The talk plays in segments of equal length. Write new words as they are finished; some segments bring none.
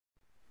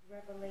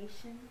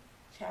Revelation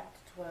chapter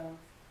 12.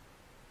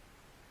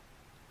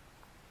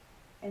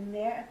 And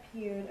there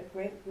appeared a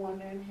great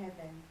wonder in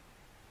heaven,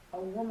 a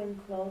woman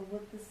clothed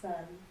with the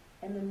sun,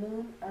 and the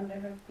moon under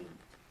her feet,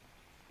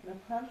 and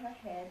upon her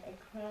head a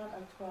crown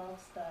of 12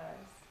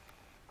 stars.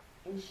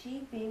 And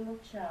she, being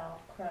with child,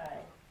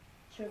 cried,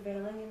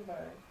 travailing in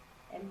birth,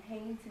 and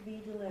pain to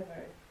be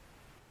delivered.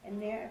 And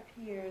there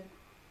appeared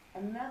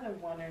another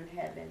wonder in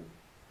heaven,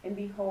 and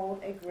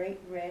behold, a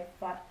great red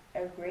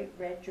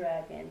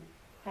dragon,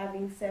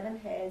 having 7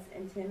 heads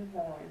and 10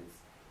 horns,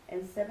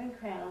 and 7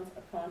 crowns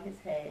upon his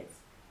heads.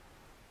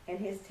 And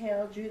his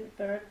tail drew the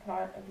third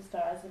part of the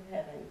stars of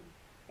heaven,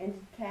 and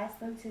did cast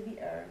them to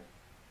the earth.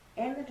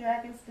 And the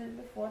dragon stood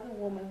before the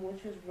woman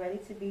which was ready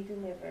to be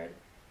delivered,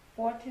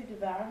 for to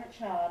devour her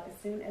child as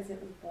soon as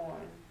it was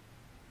born.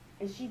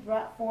 And she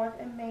brought forth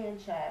a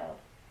man-child,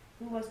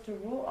 who was to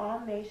rule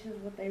all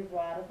nations with a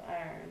rod of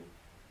iron.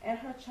 And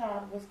her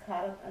child was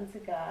caught up unto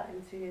God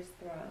and to his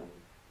throne.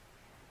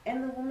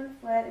 And the woman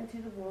fled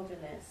into the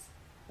wilderness,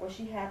 where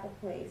she had a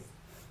place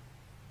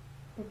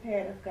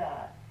prepared of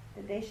God,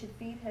 that they should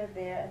feed her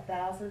there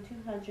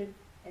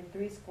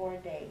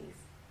 1,260 days.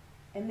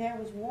 And there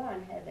was war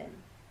in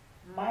heaven.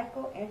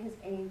 Michael and his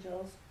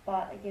angels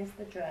fought against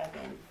the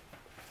dragon.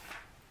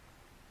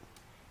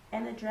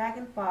 And the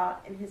dragon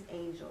fought and his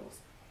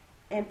angels,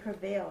 and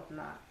prevailed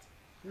not.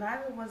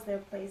 Neither was their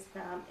place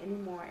found any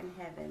more in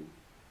heaven.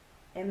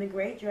 And the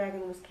great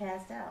dragon was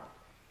cast out,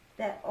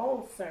 that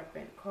old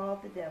serpent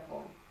called the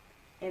devil,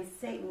 and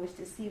Satan, which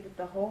deceiveth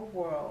the whole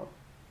world.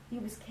 He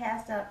was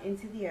cast out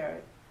into the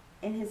earth,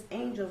 and his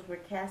angels were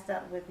cast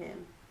out with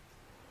him.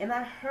 And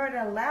I heard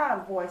a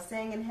loud voice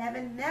saying in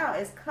heaven, Now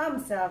is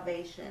come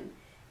salvation,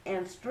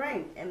 and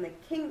strength, and the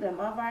kingdom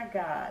of our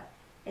God,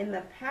 and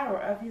the power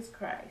of his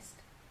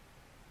Christ.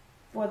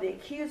 For the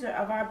accuser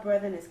of our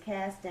brethren is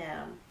cast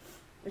down,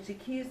 which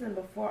accused them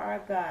before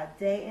our God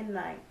day and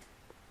night.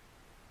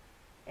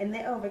 And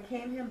they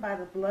overcame him by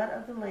the blood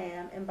of the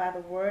Lamb, and by the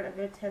word of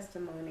their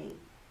testimony,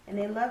 and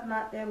they loved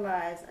not their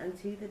lives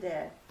unto the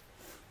death.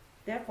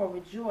 Therefore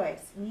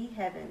rejoice, ye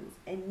heavens,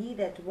 and ye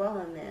that dwell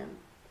in them.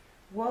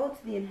 Woe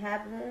to the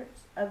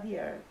inhabitants of the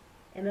earth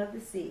and of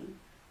the sea,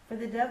 for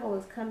the devil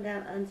is come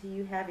down unto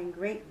you having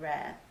great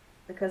wrath,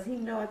 because he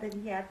knoweth that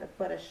he hath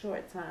but a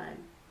short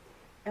time.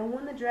 And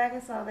when the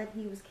dragon saw that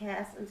he was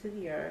cast into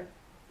the earth,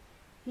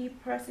 he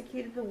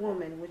persecuted the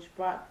woman which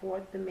brought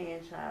forth the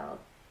man-child.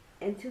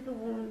 And to the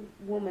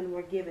woman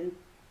were given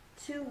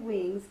 2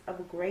 wings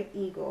of a great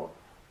eagle,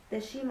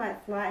 that she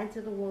might fly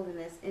into the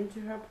wilderness,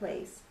 into her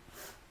place,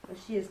 where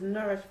she is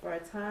nourished for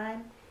a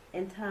time,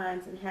 and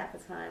times, and half a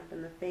time,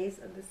 from the face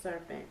of the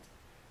serpent.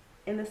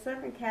 And the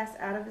serpent cast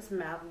out of his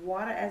mouth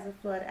water as a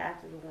flood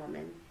after the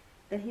woman,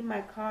 that he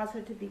might cause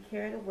her to be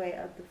carried away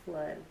of the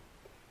flood.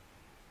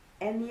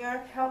 And the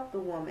earth helped the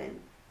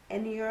woman,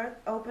 and the earth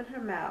opened her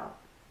mouth,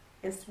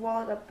 and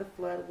swallowed up the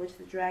flood which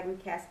the dragon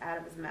cast out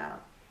of his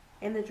mouth.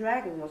 And the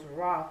dragon was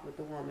wroth with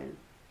the woman,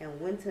 and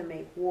went to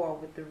make war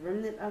with the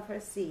remnant of her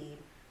seed,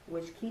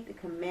 which keep the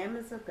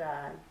commandments of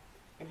God,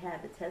 and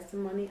have the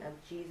testimony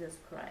of Jesus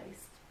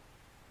Christ.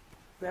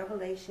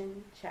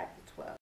 Revelation chapter 12.